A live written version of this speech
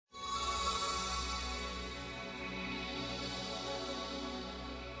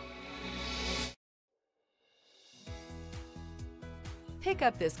Pick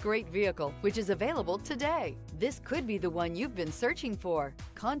up this great vehicle, which is available today. This could be the one you've been searching for.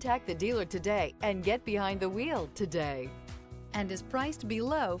 Contact the dealer today and get behind the wheel today. And is priced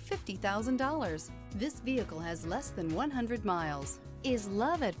below $50,000. This vehicle has less than 100 miles. Is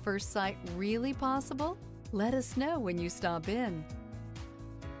love at first sight really possible? Let us know when you stop in.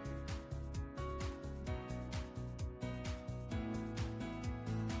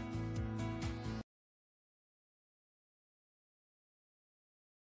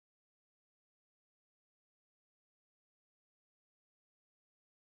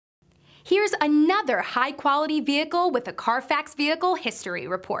 Here's another high-quality vehicle with a Carfax Vehicle History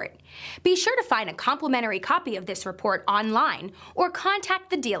Report. Be sure to find a complimentary copy of this report online or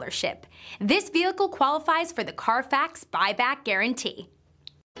contact the dealership. This vehicle qualifies for the Carfax Buyback Guarantee.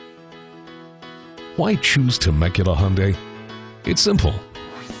 Why choose Temecula Hyundai? It's simple.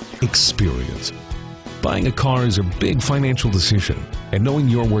 Experience. Buying a car is a big financial decision, and knowing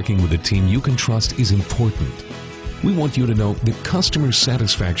you're working with a team you can trust is important. We want you to know that customer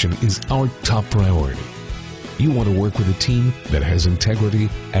satisfaction is our top priority. You want to work with a team that has integrity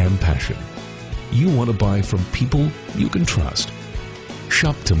and passion. You want to buy from people you can trust.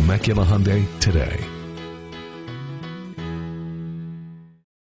 Shop Temecula Hyundai today.